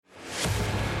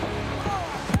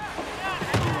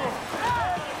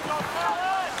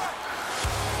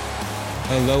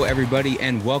Hello, everybody,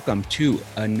 and welcome to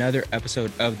another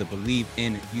episode of the Believe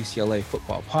in UCLA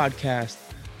Football podcast.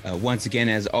 Once again,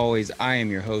 as always, I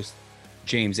am your host,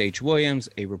 James H. Williams,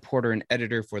 a reporter and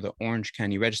editor for the Orange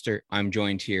County Register. I'm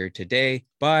joined here today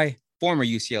by former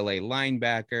UCLA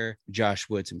linebacker, Josh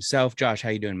Woods himself. Josh, how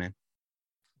you doing, man?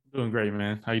 Doing great,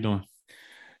 man. How you doing?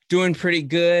 Doing pretty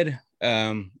good.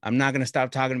 I'm not going to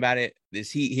stop talking about it. This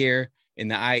heat here in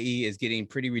the IE is getting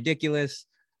pretty ridiculous.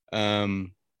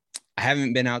 I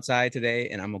haven't been outside today,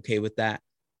 and I'm okay with that.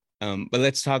 But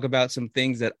let's talk about some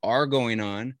things that are going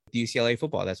on with UCLA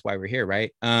football. That's why we're here,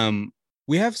 right?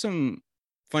 We have some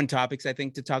fun topics, I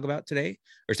think, to talk about today,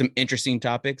 or some interesting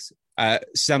topics.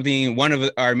 One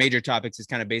of our major topics is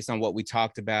kind of based on what we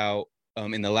talked about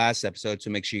in the last episode.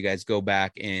 So make sure you guys go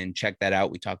back and check that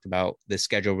out. We talked about the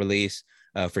schedule release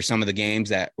for some of the games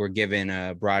that were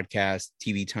given broadcast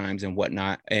TV times and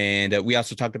whatnot. And we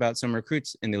also talked about some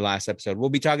recruits in the last episode. We'll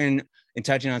be talking and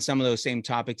touching on some of those same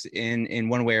topics in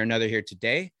one way or another here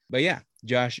today. But yeah,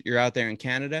 Josh, you're out there in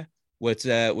Canada. What's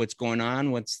going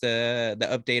on? What's the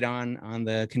update on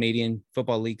the Canadian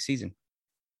Football League season?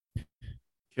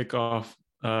 Kickoff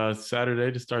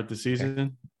Saturday to start the season.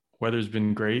 Okay. Weather's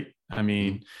been great. I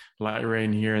mean, light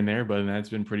rain here and there, but that's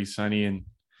been pretty sunny and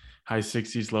high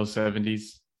 60s, low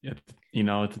 70s, at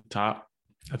the top.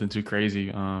 Nothing too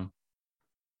crazy. But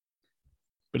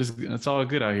it's all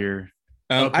good out here.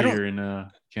 Here in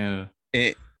Canada.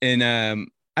 I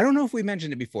don't know if we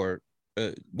mentioned it before.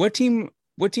 What team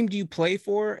do you play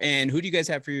for, and who do you guys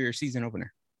have for your season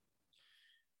opener?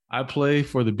 I play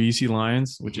for the BC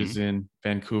Lions, which is in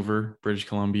Vancouver, British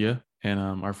Columbia, and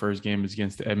our first game is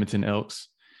against the Edmonton Elks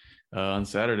on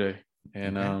Saturday.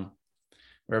 And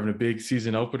we're having a big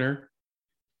season opener.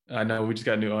 I know we just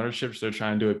got new ownership, so they're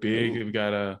trying to do it big. We've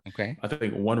got I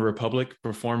think One Republic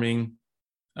performing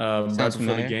right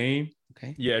before the game.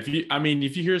 Okay. Yeah, if you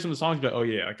hear some of the songs, but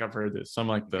like I've heard this. Some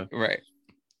like right.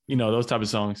 Those type of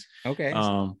songs. Okay.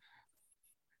 So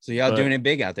y'all doing it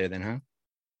big out there then, huh?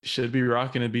 Should be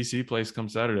rocking a BC place come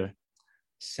Saturday.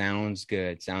 Sounds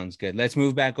good. Let's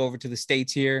move back over to the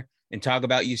States here and talk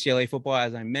about UCLA football,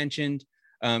 as I mentioned.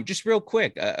 Just real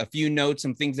quick, a few notes,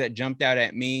 some things that jumped out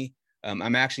at me.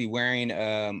 I'm actually wearing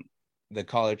the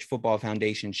College Football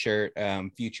Foundation shirt,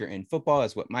 Future in Football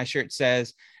is what my shirt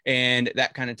says. And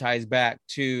that kind of ties back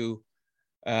to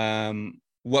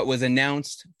what was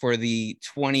announced for the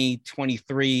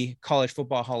 2023 College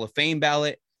Football Hall of Fame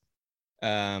ballot.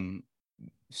 Some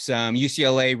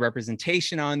UCLA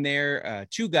representation on there.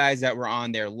 Two guys that were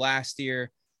on there last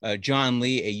year. John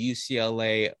Lee, a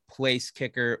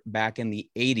UCLA-Placekicker back in the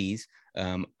 80s.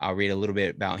 I'll read a little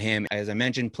bit about him. As I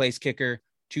mentioned, Placekicker,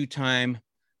 two-time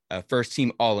First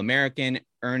Team All-American,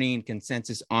 earning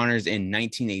consensus honors in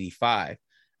 1985.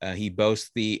 He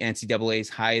boasts the NCAA's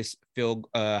highest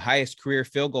career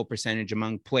field goal percentage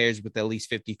among players with at least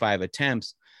 55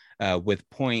 attempts, with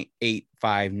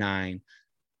 .859.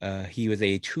 He was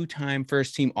a two-time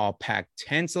First Team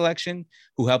All-Pac-10 selection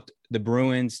who helped the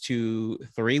Bruins to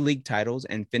 3 league titles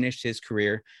and finished his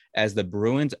career as the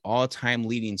Bruins' all-time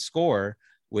leading scorer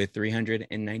with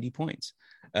 390 points.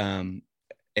 So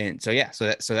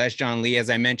that's John Lee. As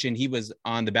I mentioned, he was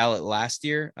on the ballot last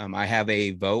year. I have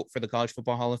a vote for the College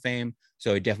Football Hall of Fame,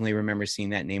 so I definitely remember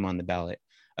seeing that name on the ballot.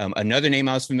 Another name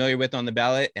I was familiar with on the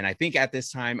ballot, and I think at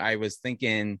this time I was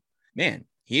thinking, man,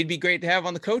 he'd be great to have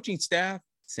on the coaching staff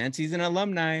since he's an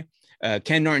alumni.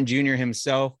 Ken Norton Jr.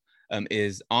 himself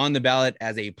is on the ballot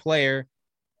as a player.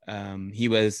 He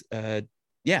was a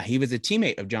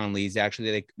teammate of John Lee's.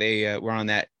 Actually, they were on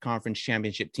that conference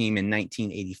championship team in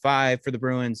 1985 for the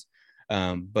Bruins.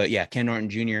 Ken Norton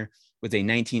Jr. was a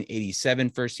 1987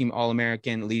 First Team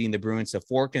All-American, leading the Bruins to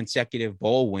 4 consecutive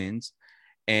bowl wins.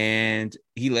 And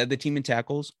he led the team in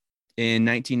tackles in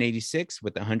 1986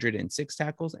 with 106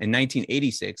 tackles, and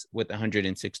 1986 with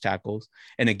 106 tackles,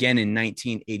 and again in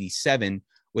 1987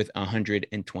 with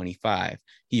 125.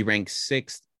 He ranked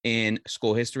 6th in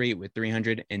school history with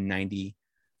 339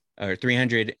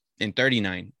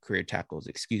 career tackles.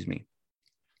 Excuse me.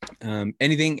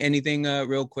 Anything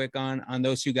real quick on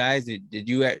those two guys? Did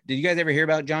you guys ever hear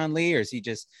about John Lee, or is he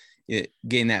just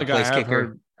getting that place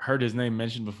kicker? Heard his name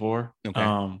mentioned before.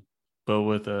 Okay. But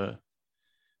with a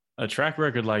track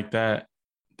record like that,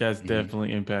 that's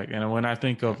definitely impact. And when I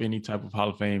think of any type of Hall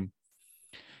of Fame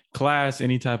class,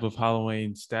 any type of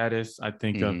Halloween status, I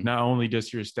think of not only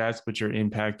just your stats, but your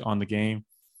impact on the game.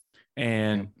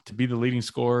 And to be the leading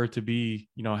scorer, to be,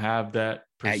 have that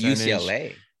percentage. At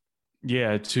UCLA.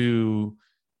 Yeah, to,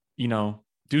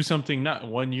 do something not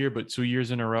 1 year, but 2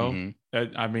 years in a row.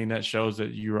 That shows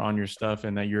that you were on your stuff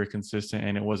and that you're consistent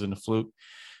and it wasn't a fluke.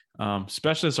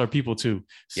 specialists are people too.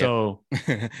 So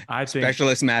Yep. I think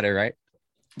Specialists matter, right?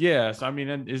 yeah. So I mean,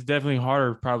 it's definitely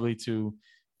harder probably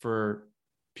for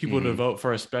people to vote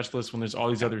for a specialist when there's all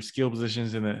these other skill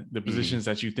positions and the positions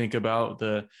that you think about,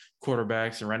 the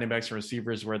quarterbacks and running backs and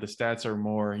receivers, where the stats are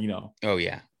more, Oh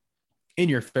yeah, in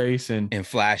your face and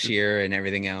flashier and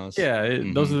everything else. Yeah,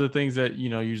 those are the things that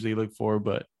usually look for.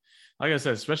 But like I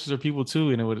said, specialists are people too,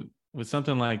 and with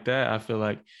something like that, I feel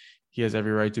like he has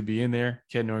every right to be in there.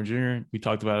 Ken Norton Jr. We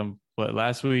talked about him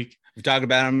last week. We talked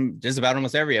about him just about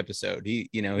almost every episode.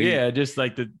 Just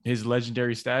like his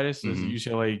legendary status as a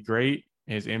UCLA great,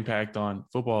 his impact on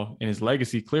football and his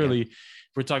legacy. Clearly,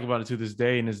 we're talking about it to this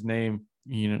day, and his name,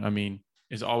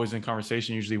 is always in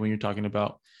conversation. Usually, when you're talking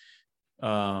about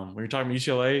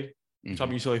UCLA, you're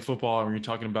talking UCLA football, and when you're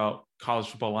talking about college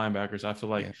football linebackers, I feel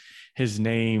like his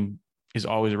name is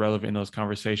always relevant in those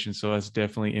conversations. So that's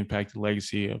definitely impacted the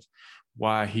legacy of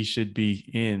why he should be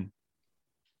in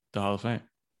the Hall of Fame.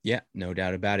 Yeah, no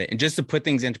doubt about it. And just to put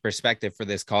things into perspective for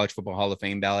this College Football Hall of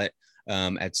Fame ballot,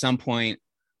 at some point,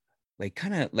 I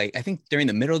think during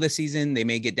the middle of the season, they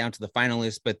may get down to the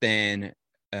finalists, but then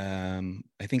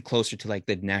I think closer to like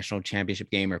the national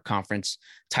championship game or conference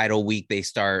title week, they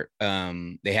start,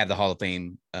 they have the Hall of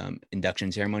Fame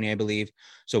induction ceremony, I believe.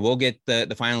 So we'll get the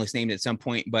finalists named at some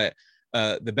point, but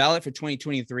the ballot for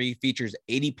 2023 features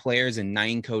 80 players and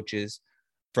 9 coaches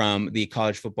from the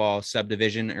college football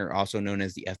subdivision, or also known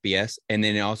as the FBS. And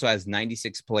then it also has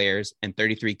 96 players and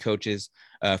 33 coaches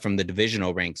from the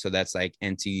divisional ranks. So that's like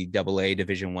NCAA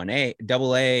Division 1A,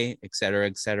 AA,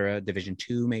 et cetera, Division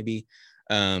 2 maybe.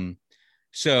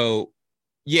 So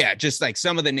yeah, just like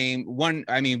some of the one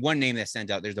name that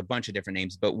stands out, there's a bunch of different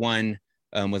names, but one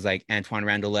was like Antoine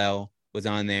Randall was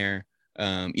on there.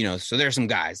 So there's some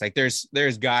guys, like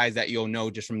there's guys that you'll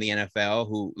know just from the NFL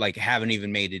who like haven't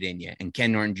even made it in yet. And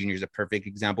Ken Norton Jr. is a perfect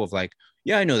example of like,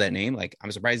 yeah, I know that name. Like,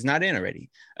 I'm surprised he's not in already.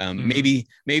 Maybe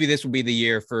this will be the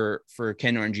year for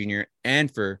Ken Norton Jr.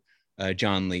 and for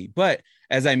John Lee. But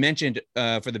as I mentioned,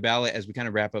 for the ballot, as we kind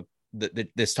of wrap up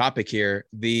this topic here,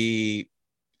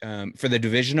 for the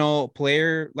divisional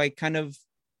player, like kind of,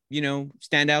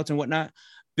 standouts and whatnot,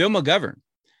 Bill McGovern,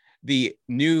 the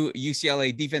new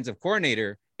UCLA defensive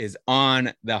coordinator, is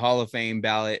on the Hall of Fame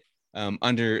ballot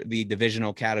under the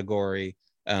divisional category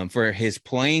for his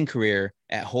playing career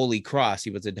at Holy Cross. He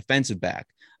was a defensive back.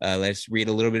 Let's read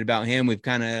a little bit about him. We've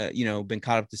kind of, been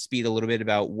caught up to speed a little bit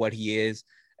about what he is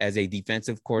as a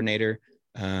defensive coordinator.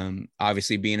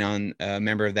 Obviously being on a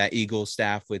member of that Eagles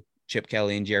staff with Chip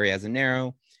Kelly and Jerry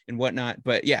Azzinaro and whatnot.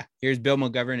 But yeah, here's Bill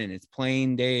McGovern in his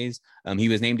playing days. He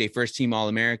was named a First Team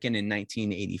All-American in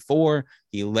 1984.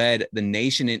 He led the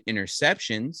nation in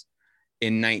interceptions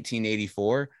in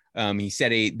 1984. He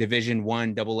set a Division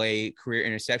I AA career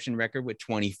interception record with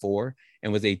 24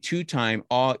 and was a 2-time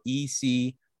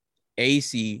All-ECAC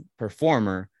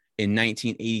performer in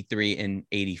 1983 and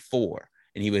 84.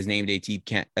 And he was named a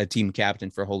team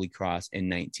captain for Holy Cross in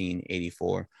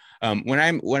 1984.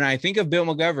 When I think of Bill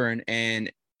McGovern,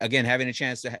 and again, having a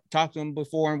chance to talk to him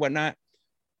before and whatnot,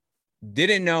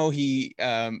 didn't know he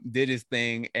did his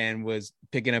thing and was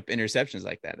picking up interceptions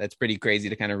like that. That's pretty crazy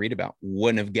to kind of read about.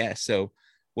 Wouldn't have guessed. So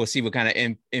we'll see what kind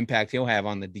of impact he'll have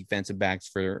on the defensive backs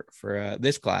for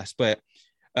this class. But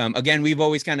again, we've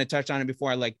always kind of touched on it before.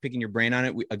 I like picking your brain on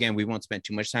it. We won't spend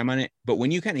too much time on it. But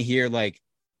when you kind of hear like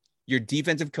your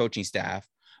defensive coaching staff,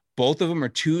 both of them are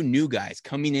 2 new guys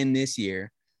coming in this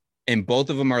year, and both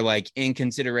of them are like in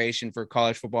consideration for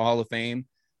College Football Hall of Fame.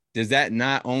 Does that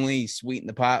not only sweeten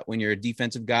the pot when you're a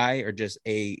defensive guy or just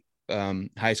a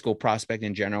high school prospect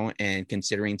in general, and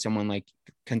considering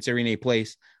a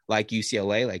place like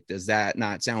UCLA, like, does that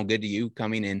not sound good to you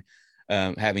coming in,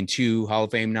 having 2 Hall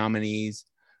of Fame nominees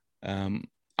on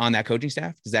that coaching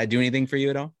staff? Does that do anything for you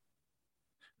at all?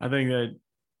 I think that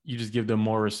you just give them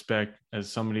more respect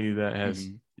as somebody that has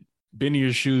been in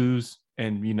your shoes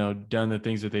and, done the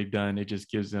things that they've done. It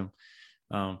just gives them,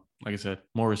 like I said,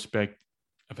 more respect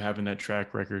of having that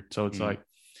track record. So it's like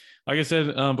I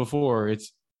said before,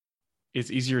 it's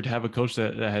easier to have a coach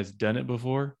that has done it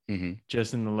before,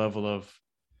 just in the level of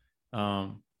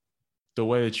the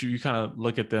way that you kind of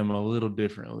look at them a little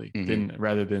differently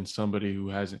rather than somebody who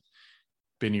hasn't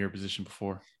been in your position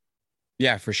before.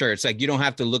 Yeah, for sure. It's like you don't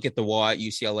have to look at the wall at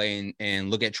UCLA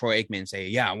and look at Troy Aikman and say,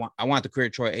 yeah, I want the career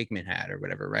Troy Aikman had or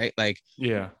whatever, right? Like,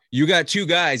 yeah, you got 2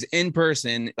 guys in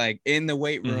person, like in the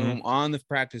weight room, on the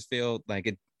practice field. Like,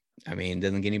 it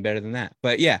doesn't get any better than that.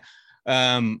 But yeah,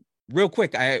 real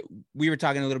quick, we were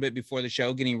talking a little bit before the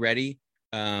show, getting ready.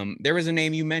 There was a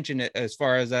name you mentioned as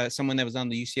far as someone that was on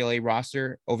the UCLA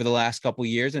roster over the last couple of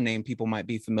years, a name people might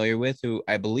be familiar with, who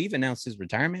I believe announced his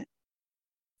retirement.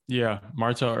 Yeah,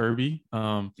 Martell Irby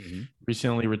Mm-hmm.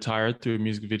 recently retired through a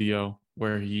music video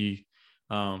where he's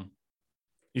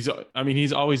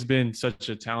always been such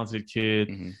a talented kid,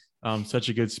 Mm-hmm. such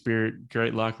a good spirit,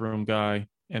 great locker room guy,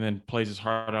 and then plays his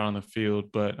heart out on the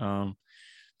field. But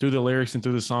through the lyrics and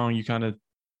through the song, you kind of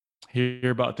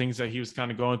hear about things that he was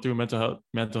kind of going through mental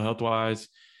health wise,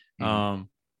 Mm-hmm.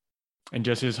 and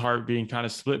just his heart being kind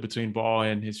of split between ball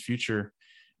and his future.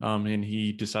 And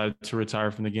he decided to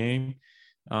retire from the game.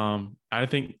 I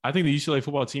think the UCLA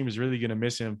football team is really going to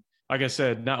miss him. Like I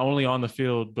said, not only on the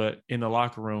field, but in the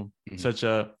locker room, Mm-hmm. such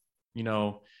a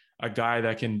guy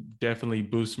that can definitely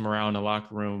boost morale in the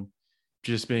locker room,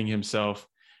 just being himself.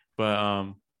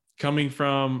 But coming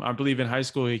from, I believe in high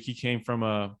school, he came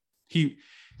from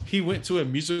he went to a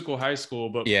musical high school,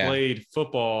 but played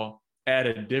football at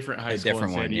a different high school in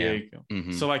San Diego. Yeah.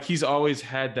 Mm-hmm. So like, he's always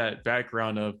had that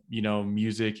background of,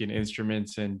 music and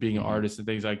instruments and being an artist and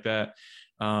things like that.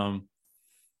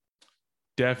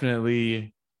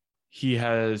 Definitely he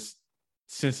has,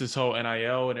 since this whole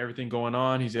NIL and everything going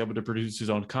on, he's able to produce his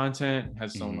own content,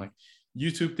 has his own like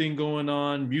YouTube thing going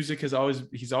on. He's always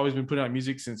been putting out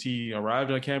music since he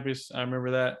arrived on campus. I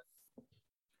remember that.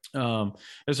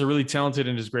 It's a really talented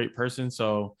and just great person.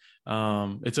 So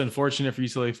it's unfortunate for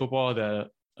UCLA football that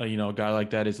a guy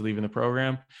like that is leaving the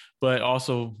program, but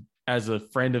also as a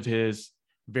friend of his,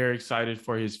 very excited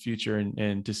for his future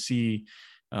and to see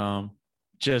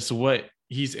just what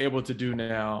he's able to do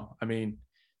now. I mean,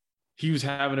 he was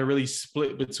having a really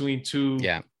split between two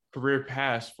career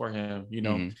paths for him,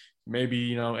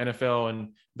 maybe, NFL and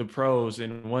the pros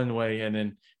in one way, and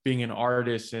then being an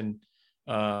artist and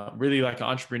really like an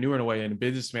entrepreneur in a way and a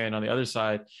businessman on the other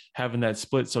side, having that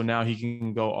split. So now he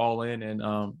can go all in. And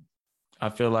I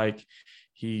feel like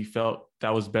he felt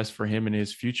that was best for him in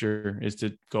his future, is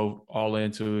to go all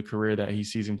into a career that he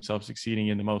sees himself succeeding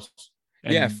in the most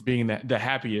and being the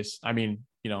happiest. I mean,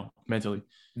 mentally.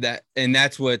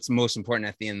 That's what's most important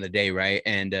at the end of the day, right?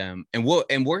 And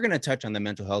we're gonna touch on the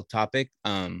mental health topic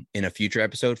in a future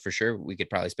episode for sure. We could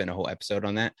probably spend a whole episode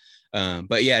on that.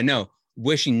 But yeah, no,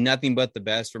 wishing nothing but the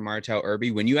best for Martell Irby.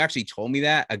 When you actually told me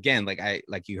that, again,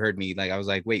 like you heard me, like I was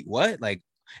like, wait, what? Like,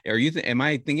 are you? Am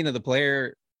I thinking of the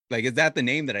player? Like, is that the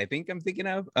name that I think I'm thinking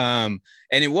of? And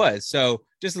it was. So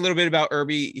just a little bit about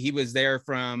Irby. He was there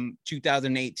from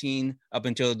 2018 up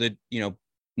until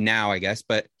now, I guess,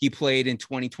 but he played in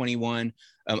 2021.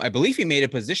 I believe he made a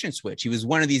position switch. He was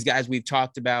one of these guys we've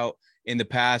talked about in the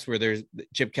past where there's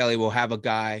Chip Kelly will have a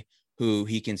guy who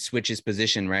he can switch his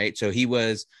position, right? So he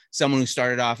was someone who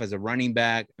started off as a running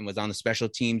back and was on the special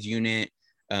teams unit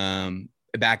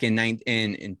back in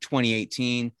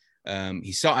 2018.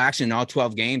 He saw action in all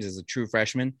 12 games as a true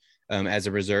freshman, as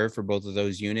a reserve for both of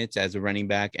those units, as a running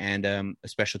back and a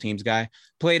special teams guy.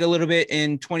 Played a little bit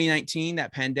in 2019,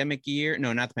 that pandemic year.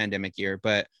 No, not the pandemic year,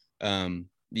 but the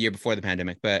year before the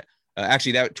pandemic. But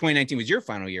actually, that 2019 was your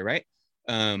final year, right?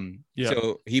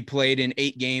 So he played in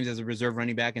 8 games as a reserve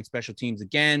running back and special teams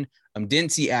again.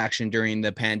 Didn't see action during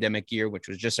the pandemic year, which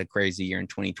was just a crazy year in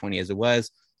 2020 as it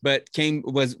was, but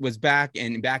was back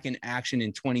in action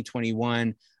in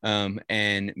 2021,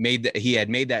 and he had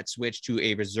made that switch to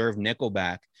a reserve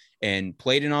nickelback and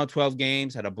played in all 12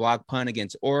 games, had a block punt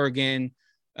against Oregon,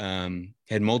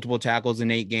 had multiple tackles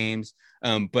in 8 games.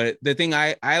 But the thing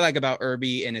I like about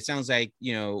Irby, and it sounds like,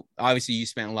 obviously you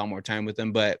spent a lot more time with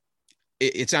him, but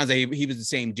it sounds like he was the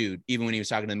same dude. Even when he was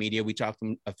talking to the media, we talked to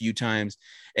him a few times,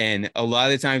 and a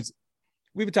lot of the times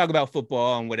we would talk about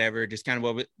football and whatever, just kind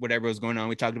of whatever was going on.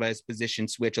 We talked about his position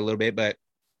switch a little bit, but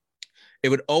it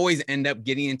would always end up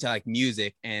getting into like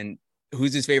music and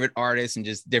who's his favorite artist and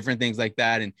just different things like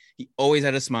that. And he always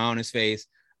had a smile on his face.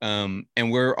 And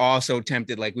we're all so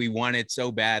tempted. Like, we wanted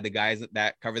so bad, the guys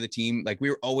that cover the team, like we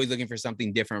were always looking for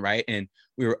something different. Right. And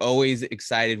we were always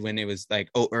excited when it was like,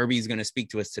 oh, Irby's going to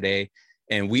speak to us today.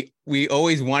 And we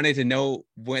always wanted to know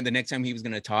when the next time he was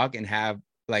going to talk and have,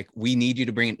 like, we need you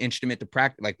to bring an instrument to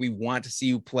practice. Like, we want to see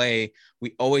you play.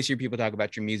 We always hear people talk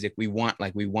about your music. We want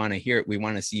to hear it. We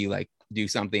want to see you like do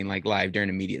something like live during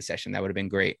a media session. That would have been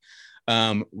great.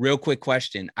 Real quick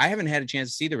question. I haven't had a chance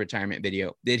to see the retirement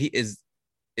video. Did he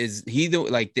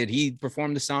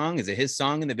perform the song? Is it his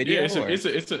song in the video? Yeah, it's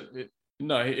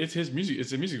his music.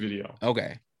 It's a music video.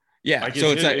 Okay. Yeah. Like, so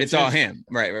it's all him.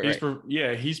 Right.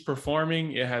 He's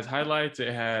performing. It has highlights.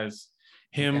 It has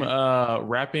him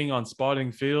rapping on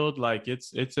Spalding Field. Like,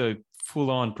 it's a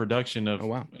full-on production of,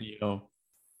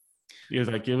 it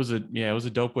was a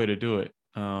dope way to do it.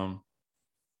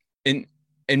 And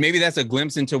And maybe that's a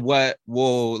glimpse into what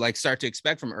we'll like start to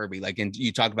expect from Irby. Like, and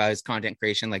you talk about his content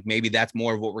creation, like maybe that's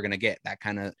more of what we're going to get, that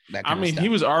kind of stuff. He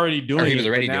was already doing he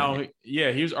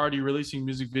was already releasing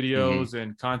music videos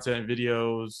and content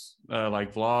videos,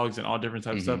 like vlogs and all different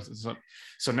types of stuff.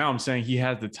 So now I'm saying he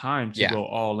has the time to go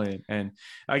all in. And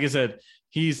like I said,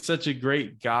 he's such a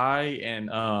great guy and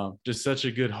just such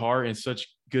a good heart and such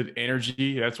good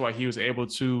energy. That's why he was able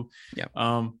to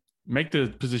make the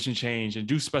position change and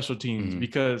do special teams,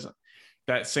 because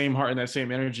that same heart and that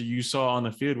same energy you saw on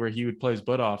the field where he would play his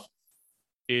butt off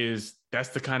that's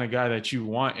the kind of guy that you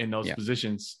want in those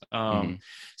positions.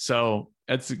 So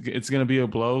it's going to be a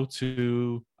blow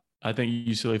to, I think,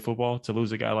 UCLA football to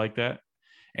lose a guy like that.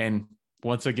 And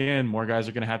once again, more guys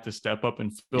are going to have to step up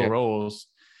and fill roles.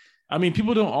 I mean,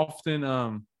 people don't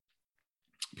often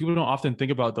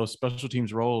think about those special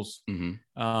teams roles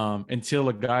until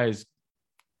a guy is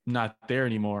not there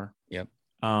anymore.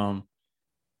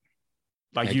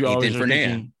 Like you always are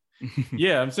thinking,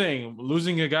 I'm saying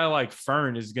losing a guy like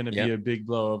Fern is going to be a big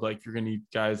blow of like, you're going to need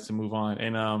guys to move on.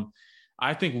 And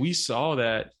I think we saw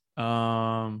that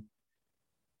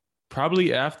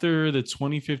probably after the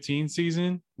 2015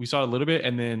 season, we saw a little bit.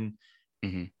 And then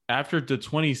after the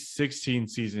 2016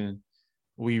 season,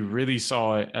 we really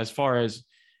saw it, as far as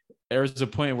there was a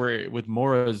point where with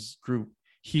Mora's group,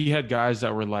 he had guys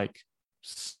that were like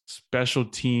special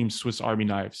team Swiss Army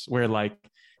knives, where like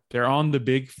they're on the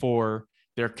big four,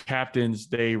 they're captains,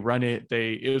 they run it,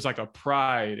 it was like a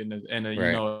pride and a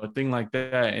you know, a thing like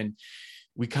that. And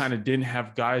we kind of didn't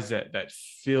have guys that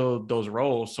filled those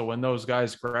roles. So when those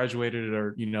guys graduated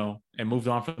or, you know, and moved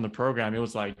on from the program, it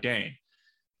was like, dang,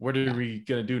 what are we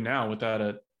gonna do now without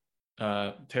a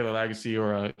Taylor Legacy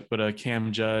or a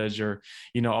Cam Judge, or,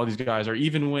 you know, all these guys, or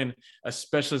even when a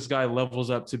specialist guy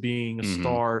levels up to being a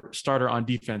starter on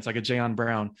defense, like a Jayon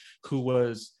Brown, who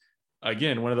was,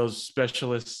 again, one of those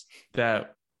specialists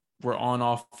that were on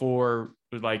all four,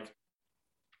 like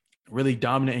really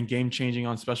dominant and game changing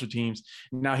on special teams.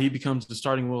 Now he becomes the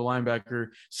starting middle linebacker.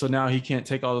 So now he can't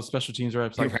take all the special teams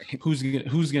reps. Like who's going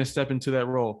to step into that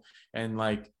role? And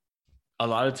like, a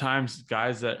lot of times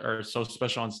guys that are so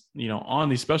special on, you know, on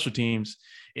these special teams,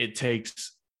 it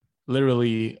takes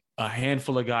literally a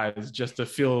handful of guys just to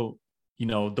fill, you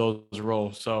know, those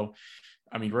roles. So,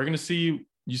 I mean, we're going to see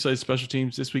UCLA special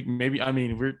teams this week. Maybe, I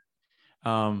mean,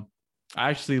 I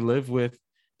actually live with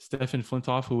Stephen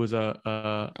Flintoff, who was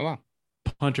a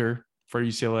punter for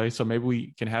UCLA. So maybe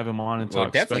we can have him on and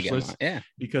talk specialists,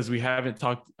 because we haven't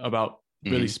talked about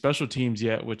really special teams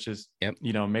yet, which is,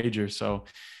 you know, major. So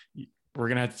we're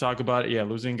going to have to talk about it. Yeah.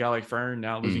 Losing a guy like Fern,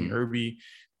 now losing Irby,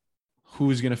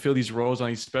 who's going to fill these roles on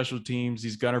these special teams,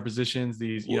 these gunner positions,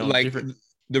 these, you know, like different.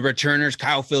 The returners.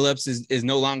 Kyle Phillips is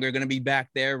no longer going to be back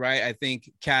there, right? I think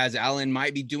Kaz Allen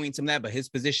might be doing some of that, but his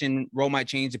position role might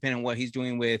change depending on what he's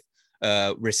doing with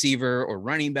receiver or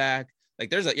running back. Like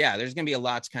there's going to be a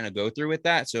lot to kind of go through with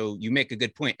that. So you make a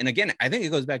good point. And again, I think it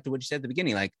goes back to what you said at the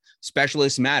beginning, like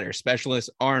specialists matter.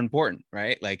 Specialists are important,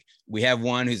 right? Like we have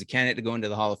one who's a candidate to go into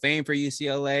the Hall of Fame for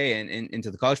UCLA and into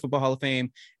the College Football Hall of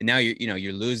Fame. And now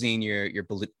you're losing your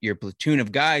platoon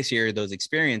of guys here, those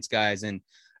experienced guys. And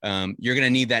you're going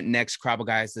to need that next crop of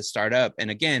guys to start up.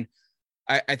 And again,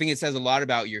 I think it says a lot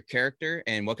about your character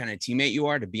and what kind of teammate you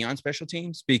are to be on special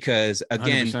teams, because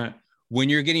again, 100%. When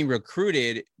you're getting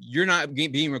recruited, you're not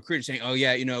being recruited saying, oh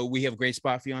yeah, you know, we have a great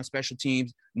spot for you on special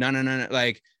teams. No.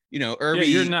 Like, you know, Irby,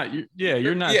 you're not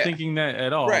thinking that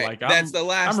at all. Right. Like that's the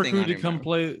last I'm thing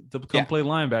recruited to come play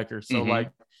linebacker. So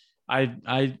like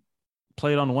I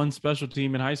played on one special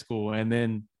team in high school. And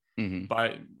then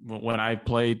when I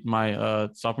played my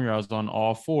sophomore year, I was on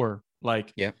all four.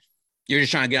 Like, you're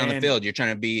just trying to get on the field. You're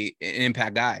trying to be an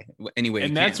impact guy anyway.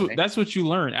 And that's what you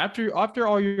learn after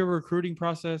all your recruiting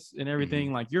process and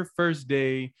everything. Like your first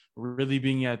day really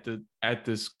being at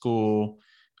the school,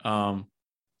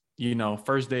 you know,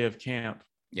 first day of camp.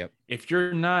 If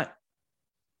you're not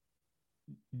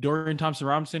Dorian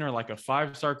Thompson-Robinson or like a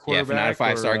 5-star quarterback, not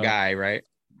a 5-star guy, right?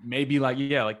 Maybe like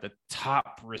the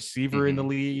top receiver in the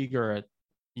league, or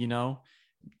you know,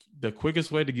 the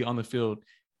quickest way to get on the field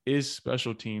is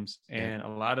special teams. And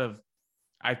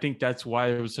I think that's why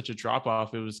it was such a drop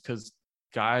off. It was because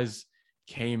guys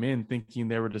came in thinking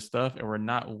they were the stuff and were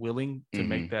not willing to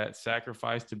make that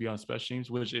sacrifice to be on special teams,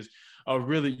 which is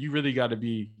you really got to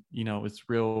be, you know, it's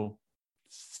real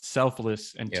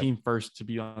selfless and team first to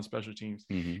be on special teams.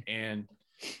 And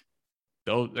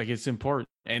though, like, it's important.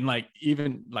 And like,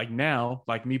 even like now,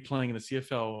 like me playing in the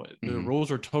CFL, the rules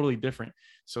are totally different.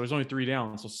 So there's only 3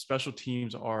 downs. So special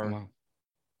teams are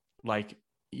like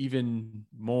even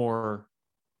more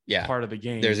part of the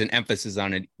game. There's an emphasis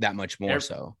on it that much more.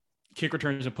 So kick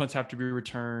returns and punts have to be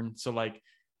returned. So like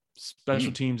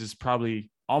special teams is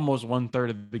probably almost 1/3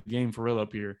 of the game for real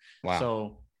up here. Wow.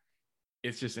 So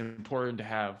it's just important to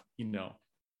have,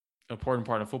 important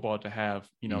part of football to have,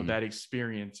 that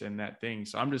experience and that thing.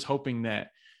 So I'm just hoping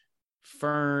that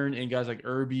Fern and guys like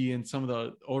Irby and some of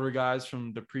the older guys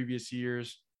from the previous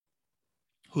years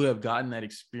who have gotten that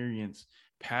experience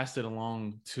pass it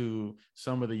along to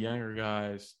some of the younger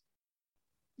guys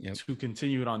to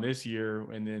continue it on this year.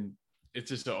 And then it's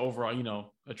just an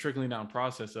overall, a trickling down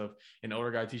process of an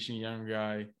older guy teaching a younger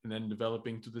guy and then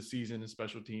developing through the season and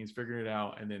special teams, figuring it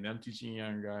out, and then them teaching a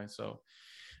younger guy. So,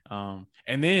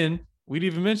 and then we'd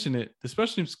even mention it. The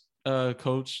special teams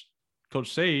Coach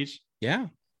Sage. Yeah.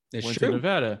 It's went true. to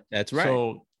Nevada. That's right.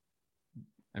 So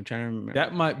I'm trying to remember.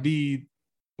 That might be,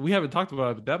 we haven't talked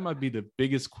about it, but that might be the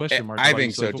biggest question mark. I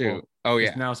think so too. Oh yeah.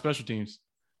 It's now special teams.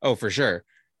 Oh, for sure.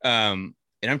 And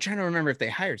I'm trying to remember if they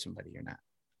hired somebody or not.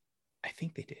 I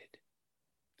think they did.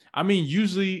 I mean,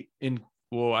 usually in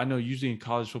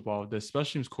college football, the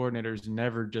special teams coordinator is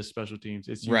never just special teams.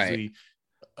 It's usually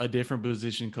a different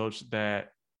position coach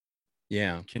that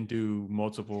can do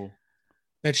multiple.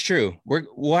 That's true.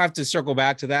 We'll have to circle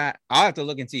back to that. I'll have to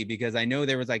look and see, because I know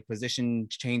there was like position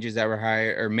changes that were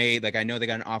hired or made. Like I know they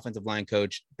got an offensive line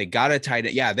coach. They got a tight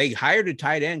end. Yeah, they hired a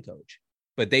tight end coach,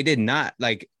 but they did not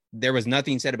there was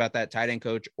nothing said about that tight end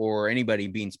coach or anybody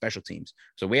being special teams.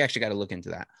 So we actually got to look into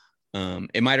that.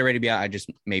 It might already be out. I just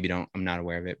maybe don't. I'm not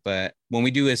aware of it. But when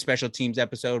we do a special teams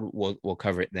episode, we'll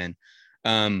cover it then.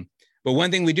 But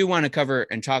one thing we do want to cover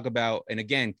and talk about, and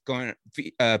again,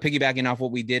 piggybacking off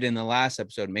what we did in the last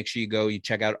episode, make sure you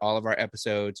check out all of our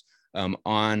episodes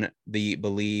on the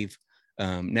Believe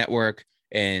network,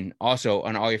 and also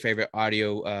on all your favorite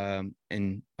audio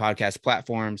and podcast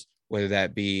platforms, whether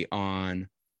that be on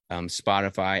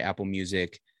Spotify, Apple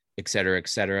Music, et cetera, et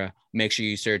cetera. Make sure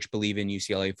you search Believe in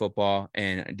UCLA Football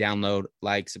and download,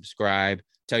 subscribe,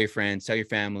 tell your friends, tell your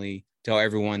family, tell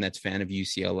everyone that's a fan of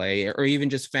UCLA or even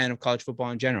just a fan of college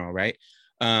football in general, right?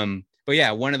 But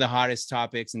yeah, one of the hottest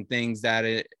topics and things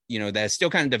that that's still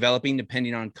kind of developing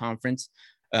depending on conference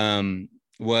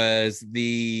was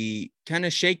the kind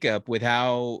of shakeup with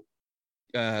how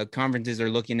conferences are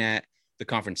looking at the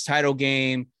conference title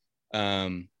game.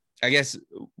 I guess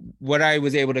what I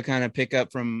was able to kind of pick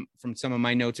up from some of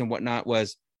my notes and whatnot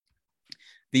was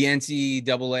the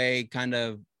NCAA kind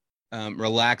of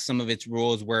relax some of its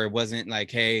rules, where it wasn't like,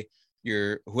 hey,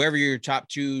 whoever your top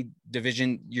two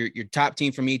division, your top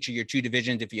team from each of your two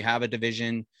divisions, if you have a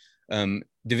divisions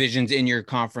in your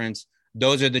conference,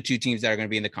 those are the two teams that are going to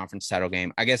be in the conference title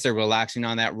game. I guess they're relaxing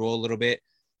on that rule a little bit.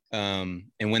 And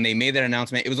when they made that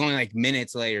announcement, it was only like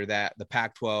minutes later that the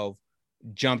Pac-12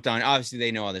 jumped on. Obviously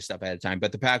they know all this stuff ahead of time,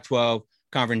 but the Pac-12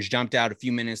 conference jumped out a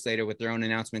few minutes later with their own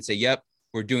announcement, say, yep,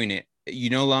 we're doing it.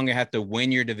 You no longer have to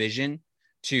win your division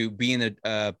to be in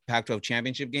the Pac-12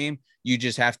 championship game. You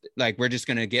just have to, we're just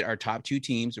going to get our top two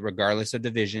teams regardless of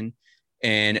division,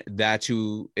 and that's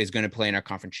who is going to play in our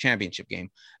conference championship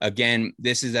game. Again,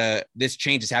 this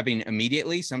change is happening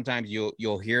immediately. Sometimes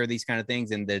you'll hear these kind of things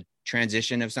and the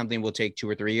transition of something will take 2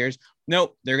 or 3 years.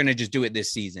 Nope, they're going to just do it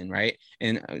this season, right?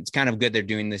 And it's kind of good they're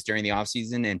doing this during the off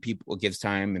season, and people, it gives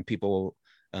time and people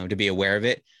to be aware of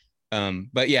it.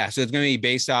 But yeah, so it's going to be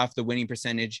based off the winning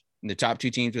percentage, and the top two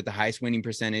teams with the highest winning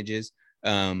percentages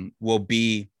will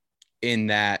be in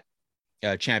that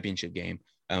championship game.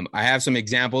 I have some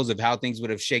examples of how things would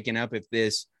have shaken up if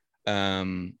this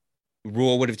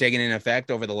rule would have taken in effect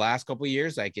over the last couple of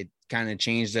years. Like it kind of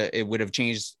changed, it would have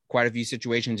changed quite a few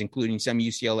situations, including some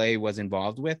UCLA was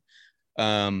involved with.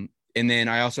 And then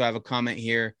I also have a comment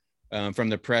here from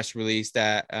the press release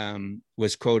that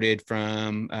was quoted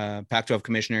from Pac-12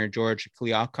 Commissioner George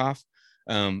Kliavkoff.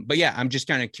 But yeah, I'm just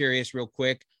kind of curious real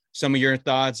quick, some of your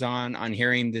thoughts on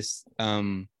hearing this,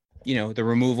 the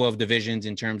removal of divisions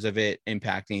in terms of it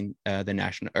impacting the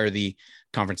national or the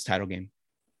conference title game.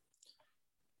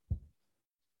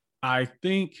 I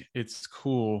think it's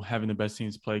cool having the best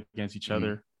teams play against each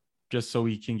other, just so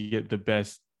we can get the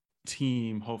best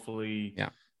team, hopefully,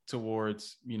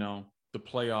 towards, the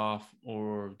playoff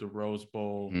or the Rose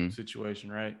Bowl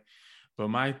situation, right? But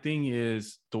my thing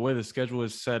is, the way the schedule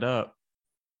is set up,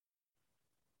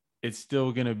 it's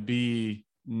still going to be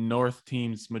North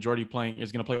teams majority playing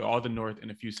is going to play all the North and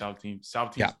a few South teams.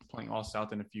 South teams playing all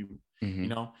South and a few.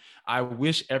 I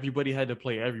wish everybody had to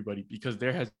play everybody, because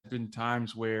there has been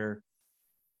times where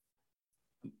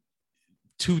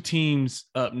two teams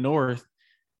up North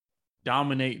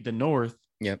dominate the North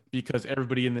because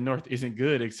everybody in the North isn't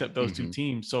good except those two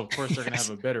teams. So of course they're going to have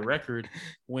a better record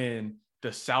when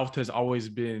the South has always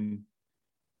been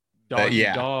dog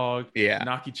eat dog,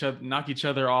 knock each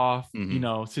other off,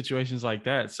 situations like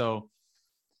that. So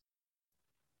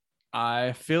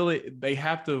I feel they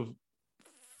have to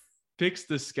fix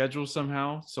the schedule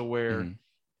somehow, so where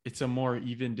it's a more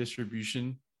even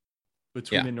distribution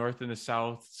between the North and the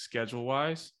South schedule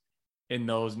wise in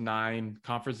those 9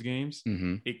 conference games.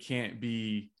 It can't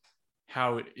be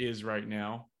how it is right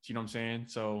now. Do you know what I'm saying?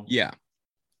 So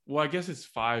well, I guess it's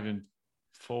 5 and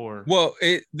 4. Well,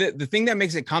 the thing that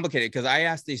makes it complicated, because I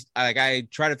asked these, like I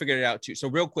try to figure it out too. So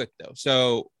real quick though,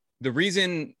 so the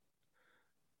reason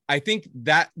I think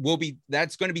that's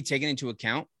going to be taken into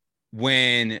account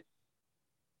when,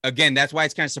 again, that's why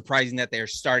it's kind of surprising that they're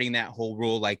starting that whole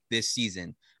rule like this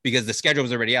season, because the schedule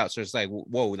was already out. So it's like,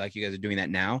 whoa, like you guys are doing that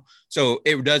now. So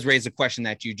it does raise the question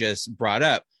that you just brought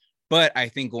up. But I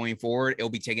think going forward, it'll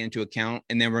be taken into account.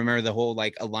 And then remember the whole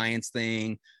like alliance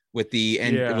thing with the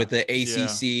with the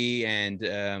ACC and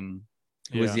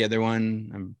who was the other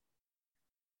one?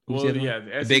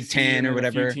 The Big Ten or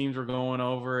whatever. A few teams were going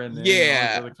over, and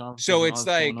then so it's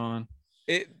like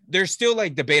there's still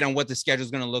like debate on what the schedule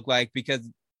is going to look like, because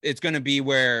it's going to be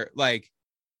where like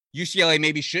UCLA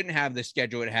maybe shouldn't have the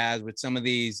schedule it has with some of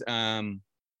these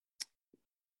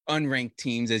unranked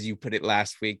teams, as you put it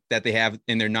last week, that they have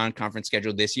in their non-conference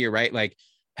schedule this year, right? Like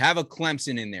have a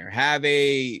Clemson in there, have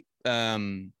a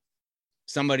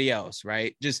somebody else,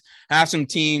 right? Just have some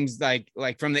teams like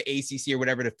from the ACC or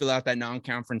whatever to fill out that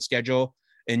non-conference schedule,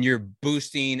 and you're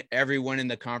boosting everyone in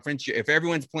the conference. If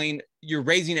everyone's playing, you're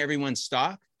raising everyone's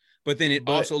stock, but then it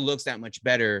also looks that much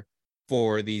better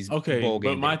for these bowl game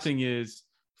but my days. thing is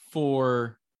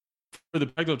for the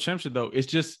Pac-12 championship though, it's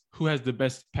just who has the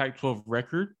best Pac-12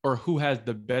 record or who has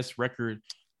the best record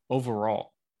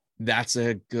overall. That's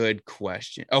a good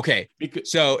question. Okay,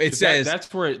 so it says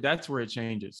that's where it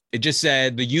changes. It just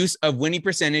said the use of winning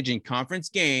percentage in conference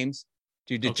games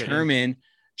to determine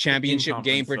championship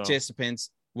game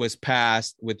participants was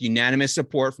passed with unanimous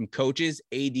support from coaches,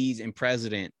 ADs, and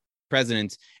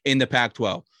presidents in the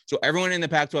Pac-12. So everyone in the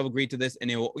Pac-12 agreed to this,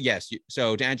 and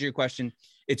so to answer your question,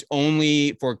 it's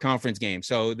only for conference games.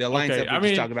 So the alliance that we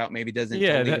just talked about maybe doesn't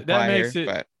totally apply here,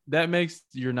 but that makes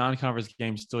your non-conference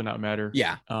games still not matter.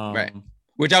 Yeah, right.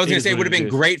 Which I was going to say would have been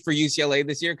great for UCLA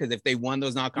this year, because if they won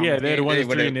those non-conference games, won the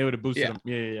 3 and they would have boosted them.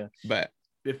 Yeah. But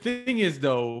the thing is,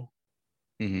 though,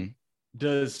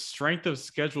 does strength of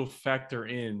schedule factor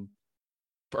in,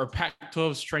 or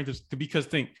Pac-12 strength of, because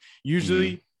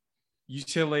usually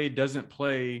UCLA doesn't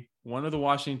play one of the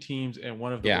Washington teams and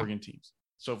one of the Oregon teams.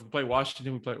 So if we play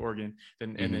Washington, we play Oregon,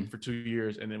 and then for 2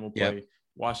 years, and then we'll play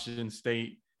Washington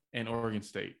State and Oregon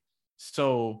State.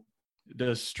 So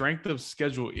the strength of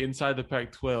schedule inside the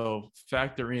Pac-12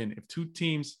 factor in if 2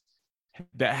 teams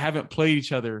that haven't played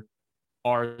each other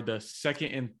are the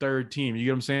second and third team. You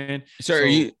get what I'm saying? So are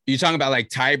you talking about like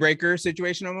tiebreaker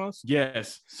situation almost?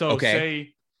 Yes. So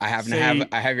say I have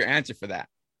your answer for that.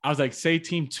 I was like, say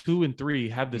team 2 and 3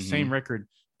 have the same record,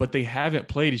 but they haven't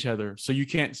played each other. So you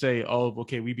can't say, oh,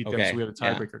 okay, we beat them, so we have a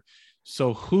tiebreaker. Yeah.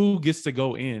 So who gets to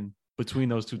go in between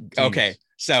those 2 teams? Okay.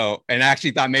 So, and I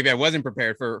actually thought maybe I wasn't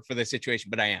prepared for this situation,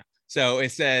 but I am. So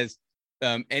it says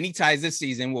any ties this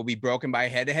season will be broken by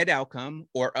head-to-head outcome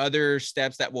or other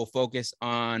steps that will focus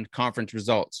on conference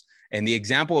results. And the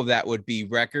example of that would be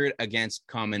record against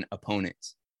common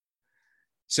opponents.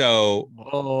 So,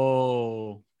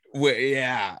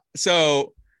 yeah.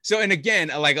 So, and again,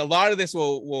 like a lot of this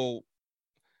will,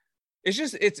 it's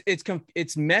just,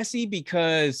 it's messy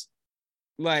because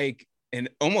like, and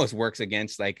almost works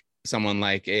against like someone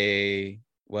like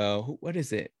what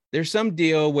is it? There's some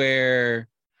deal where,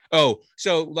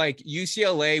 so like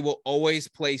UCLA will always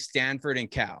play Stanford and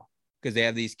Cal because they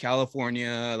have these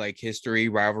California like history,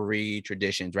 rivalry,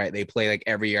 traditions, right? They play like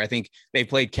every year. I think they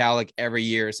played Cal like every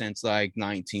year since like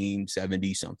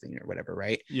 1970 something or whatever,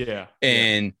 right? Yeah.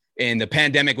 And the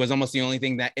pandemic was almost the only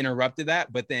thing that interrupted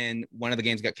that. But then one of the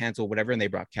games got canceled, whatever, and they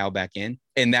brought Cal back in,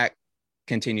 and that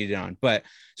continued on. But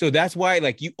so that's why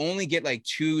like you only get like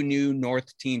 2 new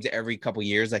North teams every couple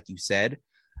years, like you said.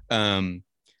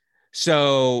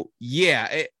 So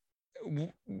yeah,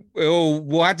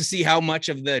 we'll have to see how much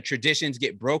of the traditions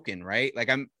get broken, right? Like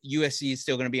USC is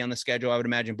still going to be on the schedule, I would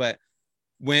imagine. But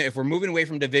if we're moving away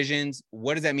from divisions,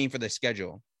 what does that mean for the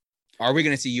schedule? Are we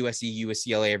going to see USC,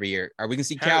 UCLA every year? Are we going to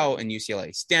see Cal and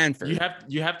UCLA, Stanford?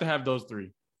 You have to have those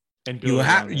 3. And you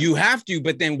have to,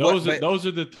 but then those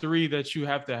are the 3 that you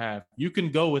have to have. You can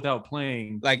go without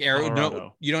playing like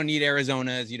Colorado. You don't need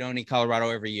Arizona's, you don't need Colorado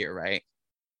every year, right?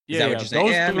 Is that what you're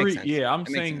saying? Those 3. Yeah, I'm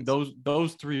saying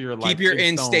those 3 are like keep your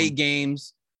in-state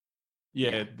games.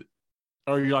 Yeah,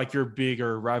 or your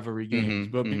bigger rivalry games.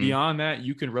 But mm-hmm. beyond that,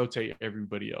 you can rotate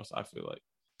everybody else, I feel like.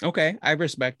 Okay, I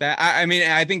respect that. I mean,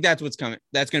 I think that's what's coming.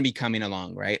 That's going to be coming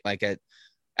along, right? Like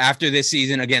after this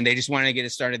season, again, they just want to get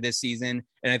it started this season.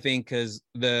 And I think because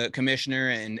the commissioner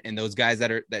and those guys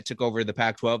that took over the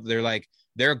Pac-12, they're like,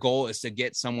 their goal is to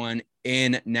get someone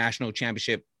in national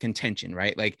championship contention,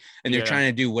 right? Like, and they're trying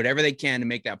to do whatever they can to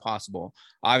make that possible.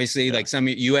 Obviously, like some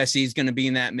USC is going to be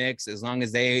in that mix as long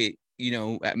as they,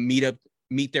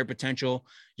 meet their potential.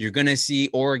 You're going to see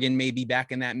Oregon maybe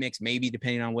back in that mix, maybe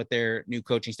depending on what their new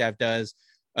coaching staff does.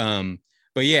 But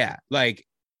yeah, like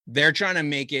they're trying to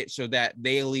make it so that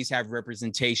they at least have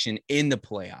representation in the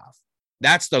playoff.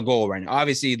 That's the goal right now.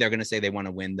 Obviously, they're going to say they want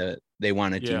to win they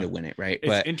want a team to win it, right?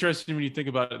 It's interesting when you think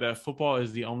about it that football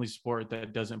is the only sport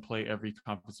that doesn't play every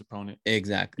conference opponent.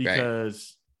 Exactly.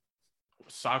 Because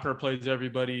soccer plays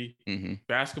everybody. Mm-hmm.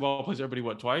 Basketball plays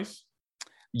everybody, twice?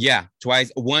 Yeah,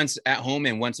 twice. Once at home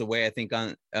and once away, I think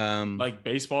on like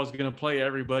baseball is going to play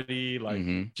everybody.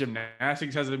 Like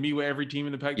gymnastics has to meet with every team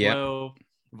in the Pac-12.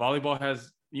 Volleyball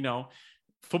has,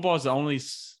 football is the only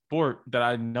sport that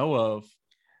I know of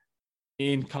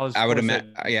in college I would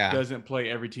imagine, doesn't play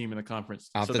every team in the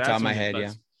conference. Off the top of my head,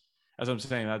 that's what I'm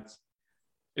saying.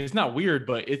 It's not weird,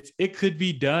 but it could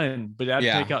be done, but that'd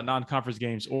take out non-conference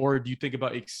games. Or do you think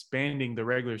about expanding the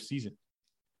regular season?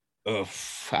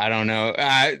 I don't know.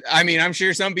 I mean, I'm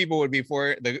sure some people would be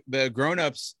for it. The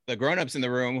grown-ups in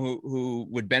the room who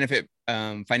would benefit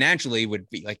financially would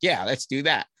be like, yeah, let's do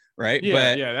that. Right.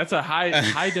 Yeah. But, that's a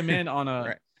high demand on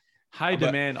a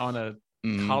demand on a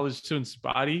college student's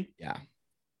body. Yeah.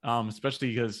 Especially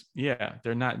because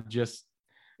they're not just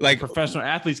like professional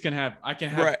athletes can have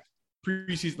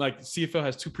preseason, like CFL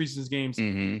has 2 preseason games,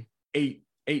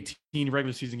 18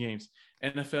 regular season games.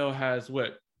 NFL has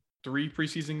 3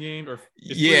 preseason games or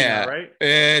 3 now, right?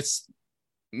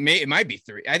 It might be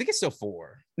 3. I think it's still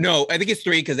 4. No, I think it's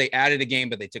 3 because they added a game,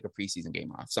 but they took a preseason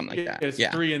game off, something like that. It's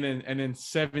 3 and then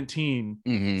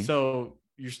 17. So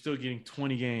you're still getting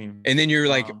 20 games. And then you're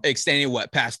like extending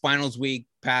past finals week,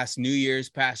 past New Year's,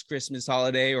 past Christmas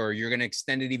holiday, or you're going to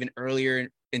extend it even earlier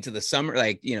into the summer,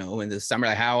 in the summer.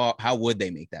 Like how would they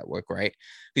make that work, right?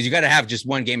 Because you got to have just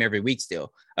one game every week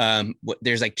still.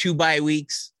 There's 2 bye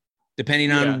weeks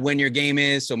depending on when your game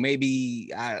is. So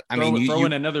maybe throw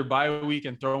in another bye week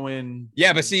and throw in.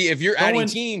 Yeah, but see, if you're adding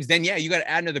teams, then you got to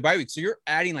add another bye week. So you're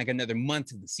adding another month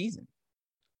to the season.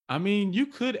 I mean, you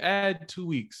could add 2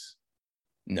 weeks.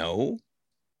 No.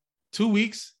 2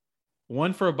 weeks,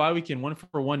 1 for a bye week and 1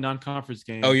 for one non-conference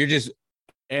game. Oh, you're just.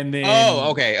 And then. Oh,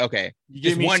 okay.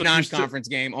 Just one non-conference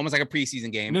game, almost like a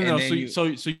preseason game. No.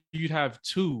 So you'd have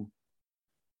 2.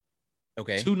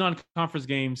 Okay. 2 non-conference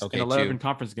games and 11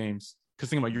 conference games. Because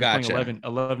think about you're playing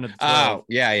 11 at 12. Oh,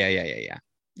 yeah.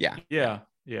 Yeah.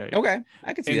 Okay,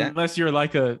 I can see that. Unless you're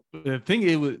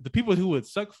the people who would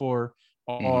suck for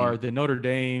are the Notre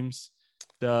Dames,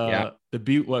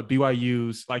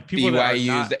 BYU's, like people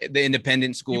BYU's, the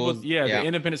independent schools. People, the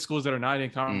independent schools that are not in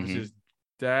conferences.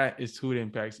 That is who it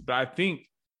impacts. But I think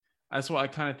that's why I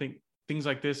kind of think things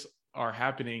like this are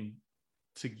happening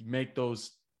to make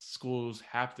those schools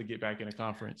have to get back in a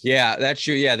conference. Yeah, that's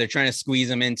true. Yeah, they're trying to squeeze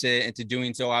them into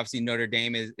doing so. Obviously, Notre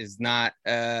Dame is not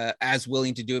as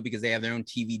willing to do it because they have their own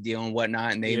TV deal and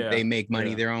whatnot, and they make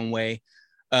money their own way.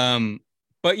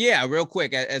 But yeah, real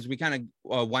quick, as we kind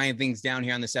of wind things down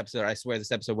here on this episode, I swear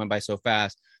this episode went by so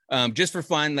fast. Just for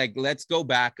fun, let's go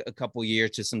back a couple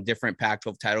years to some different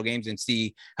Pac-12 title games and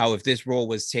see how, if this rule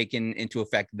was taken into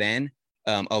effect then,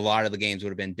 a lot of the games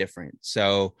would have been different.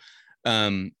 So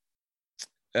just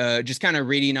kind of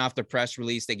reading off the press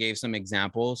release, they gave some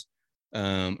examples.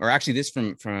 Or actually this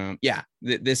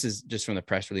this is just from the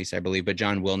press release, I believe, but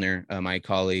John Wilner, my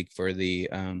colleague for the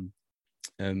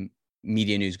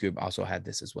media news group, also had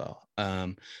this as well.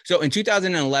 So in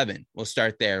 2011, we'll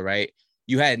start there, right?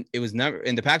 In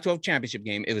the Pac-12 championship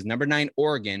game, it was number 9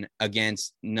 Oregon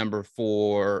against unranked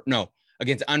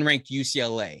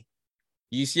UCLA.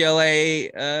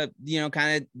 UCLA,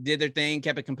 kind of did their thing,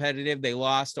 kept it competitive. They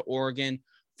lost to Oregon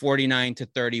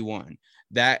 49-31.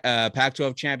 That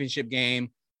Pac-12 championship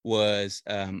game was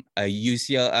a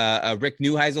Rick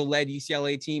Neuheisel led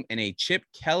UCLA team and a Chip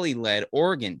Kelly led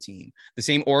Oregon team, the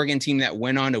same Oregon team that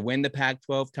went on to win the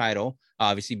Pac-12 title,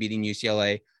 obviously beating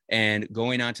UCLA and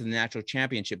going on to the national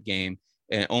championship game,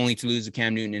 only to lose to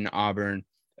Cam Newton and Auburn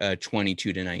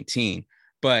 22-19.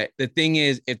 But the thing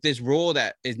is, if this rule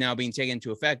that is now being taken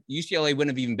into effect, UCLA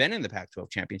wouldn't have even been in the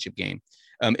Pac-12 championship game.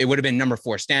 It would have been number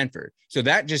 4 Stanford. So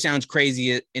that just sounds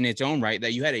crazy in its own right,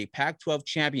 that you had a Pac-12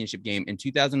 championship game in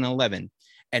 2011,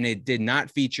 and it did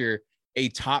not feature a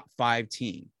top 5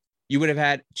 team. you would have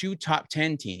had 2 top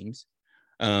 10 teams.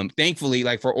 Thankfully,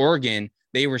 like for Oregon,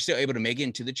 they were still able to make it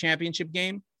into the championship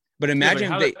game. But imagine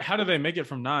how do they make it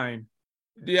from 9?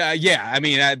 Yeah. I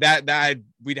mean, that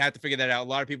we'd have to figure that out. A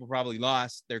lot of people probably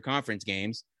lost their conference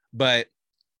games, but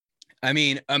I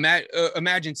mean,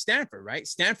 imagine Stanford, right?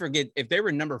 Stanford if they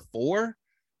were number 4,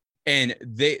 and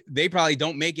they probably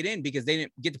don't make it in because they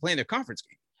didn't get to play in their conference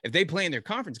game. If they play in their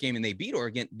conference game and they beat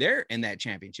Oregon, they're in that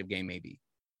championship game, maybe,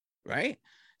 right?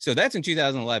 So that's in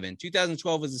 2011.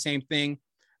 2012 was the same thing.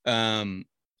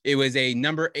 It was a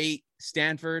number 8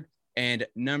 Stanford and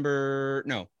number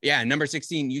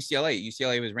 16 UCLA.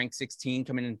 UCLA was ranked 16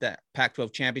 coming into that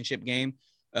Pac-12 championship game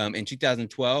in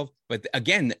 2012. But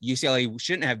again, UCLA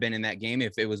shouldn't have been in that game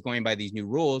if it was going by these new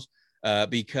rules,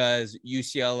 because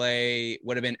UCLA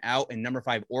would have been out and number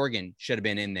 5 Oregon should have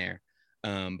been in there.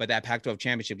 But that Pac-12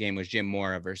 championship game was Jim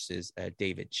Mora versus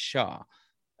David Shaw.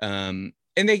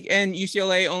 And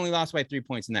UCLA only lost by 3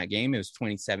 points in that game. It was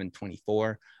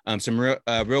 27-24. Some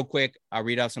real quick, I'll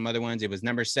read off some other ones. It was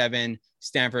number 7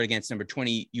 Stanford against number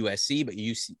 20 USC, but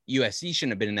USC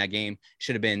shouldn't have been in that game.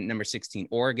 Should have been number 16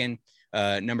 Oregon.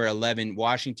 Number 11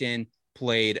 Washington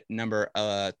played number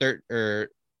 17,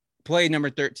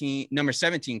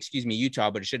 Utah,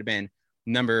 but it should have been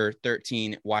number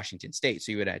 13 Washington State.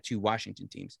 So you would have 2 Washington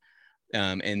teams.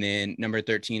 And then number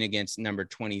 13 against number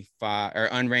 25 or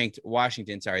unranked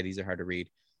Washington. Sorry, these are hard to read,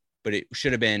 but it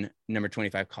should have been number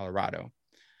 25 Colorado.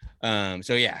 So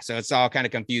it's all kind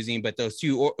of confusing, but those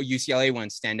 2 UCLA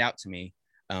ones stand out to me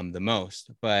the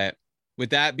most. But with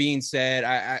that being said,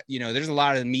 I there's a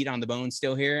lot of meat on the bone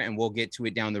still here, and we'll get to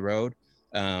it down the road.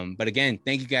 But again,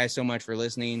 thank you guys so much for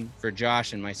listening. For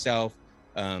Josh and myself,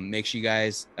 make sure you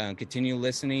guys continue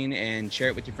listening and share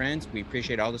it with your friends. We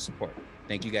appreciate all the support.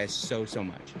 Thank you guys so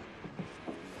much.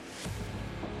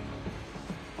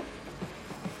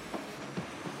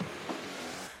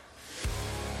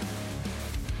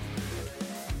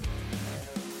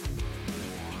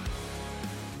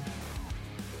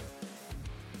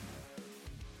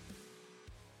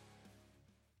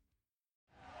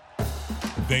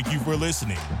 Thank you for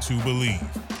listening to Believe.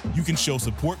 You can show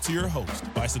support to your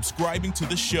host by subscribing to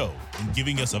the show and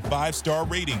giving us a 5-star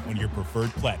rating on your preferred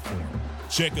platform.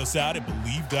 Check us out at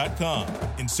Believe.com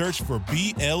and search for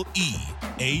BLEAV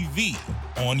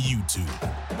on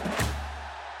YouTube.